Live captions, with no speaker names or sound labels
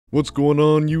What's going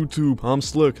on YouTube? I'm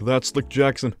Slick, that's Slick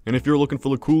Jackson, and if you're looking for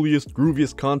the coolest,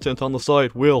 grooviest content on the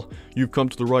site, well, you've come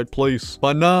to the right place.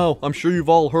 By now, I'm sure you've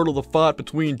all heard of the fight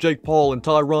between Jake Paul and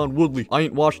Tyron Woodley. I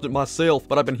ain't watched it myself,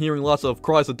 but I've been hearing lots of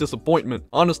cries of disappointment.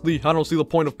 Honestly, I don't see the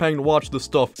point of paying to watch this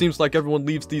stuff. Seems like everyone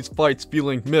leaves these fights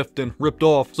feeling miffed and ripped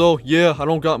off. So yeah, I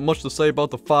don't got much to say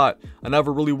about the fight. I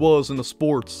never really was into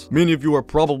sports. Many of you are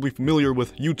probably familiar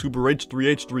with YouTuber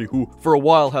H3H3, who for a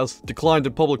while has declined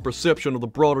in public perception of the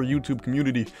broader YouTube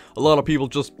community. A lot of people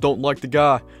just don't like the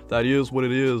guy. That is what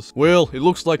it is. Well, it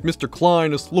looks like Mr.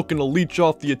 Klein is looking to leech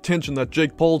off the attention that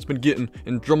Jake Paul's been getting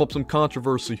and drum up some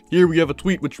controversy. Here we have a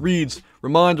tweet which reads,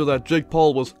 "Reminder that Jake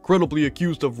Paul was credibly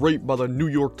accused of rape by the New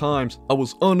York Times. I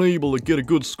was unable to get a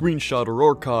good screenshot or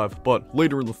archive, but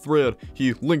later in the thread,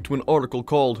 he linked to an article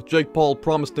called Jake Paul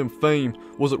Promised Him Fame.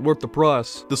 Was it worth the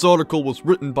price?" This article was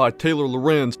written by Taylor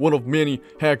Lorenz, one of many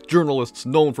hack journalists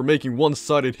known for making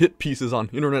one-sided hit pieces on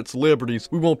internet celebrities.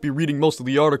 We won't be reading most of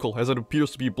the article as it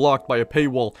appears to be blocked by a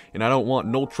paywall, and I don't want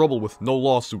no trouble with no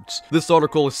lawsuits. This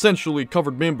article essentially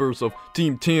covered members of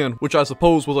Team 10, which I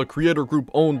suppose was a creator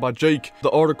group owned by Jake.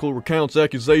 The article recounts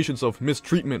accusations of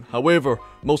mistreatment. However,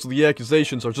 most of the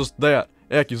accusations are just that.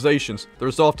 Accusations.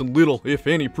 There's often little, if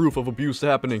any, proof of abuse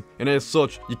happening, and as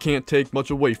such, you can't take much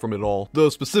away from it all.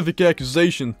 The specific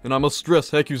accusation, and I must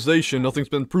stress accusation, nothing's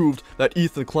been proved, that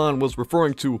Ethan Klein was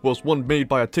referring to was one made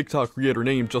by a TikTok creator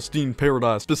named Justine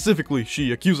Paradise. Specifically,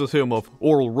 she accuses him of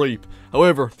oral rape.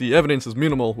 However, the evidence is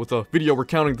minimal, with a video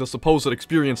recounting the supposed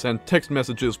experience and text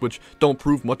messages which don't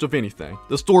prove much of anything.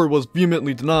 The story was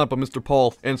vehemently denied by Mr.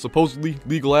 Paul, and supposedly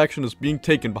legal action is being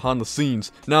taken behind the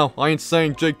scenes. Now, I ain't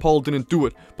saying Jake Paul didn't do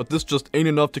it, but this just ain't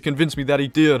enough to convince me that he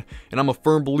did, and I'm a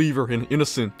firm believer in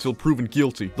innocent till proven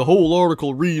guilty. The whole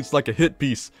article reads like a hit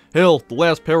piece. Hell, the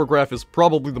last paragraph is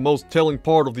probably the most telling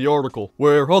part of the article,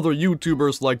 where other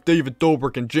YouTubers like David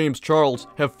Dobrik and James Charles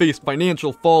have faced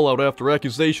financial fallout after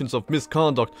accusations of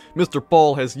misconduct. Mr.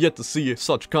 Paul has yet to see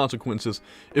such consequences.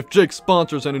 If Jake's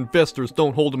sponsors and investors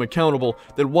don't hold him accountable,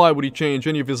 then why would he change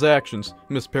any of his actions?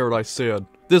 Miss Paradise said.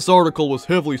 This article was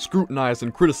heavily scrutinized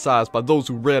and criticized by those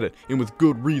who read it, and with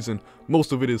good reason.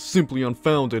 Most of it is simply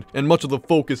unfounded, and much of the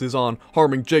focus is on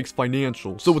harming Jake's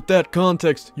financials. So with that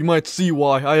context, you might see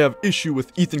why I have issue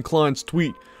with Ethan Klein's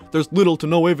tweet. There's little to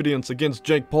no evidence against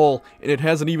Jake Paul, and it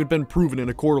hasn't even been proven in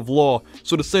a court of law,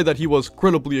 so to say that he was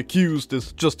credibly accused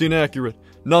is just inaccurate.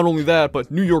 Not only that, but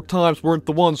New York Times weren't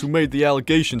the ones who made the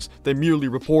allegations, they merely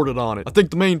reported on it. I think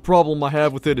the main problem I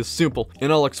have with it is simple,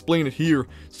 and I'll explain it here.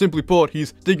 Simply put,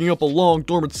 he's digging up a long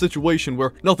dormant situation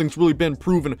where nothing's really been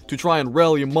proven to try and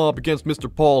rally a mob against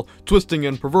Mr. Paul, twisting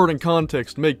and perverting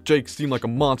context to make Jake seem like a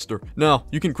monster. Now,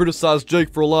 you can criticize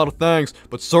Jake for a lot of things,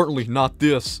 but certainly not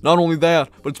this. Not only that,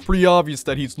 but it's pretty obvious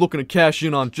that he's looking to cash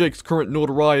in on Jake's current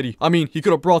notoriety. I mean, he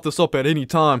could have brought this up at any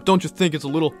time. Don't you think it's a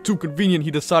little too convenient he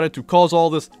decided to cause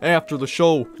all this after the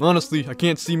show? Honestly, I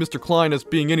can't see Mr. Klein as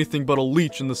being anything but a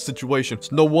leech in this situation.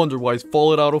 It's no wonder why he's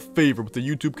fallen out of favor with the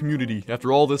YouTube community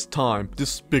after all this time.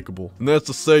 Despicable. And that's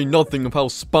to say nothing of how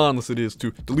spineless it is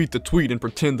to delete the tweet and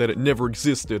pretend that it never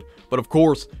existed. But of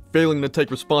course, failing to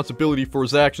take responsibility for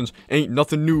his actions ain't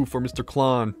nothing new for Mr.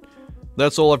 Klein.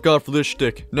 That's all I've got for this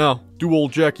shtick. Now, do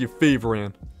old Jackie a favor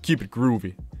and keep it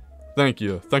groovy. Thank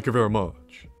you very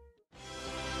much.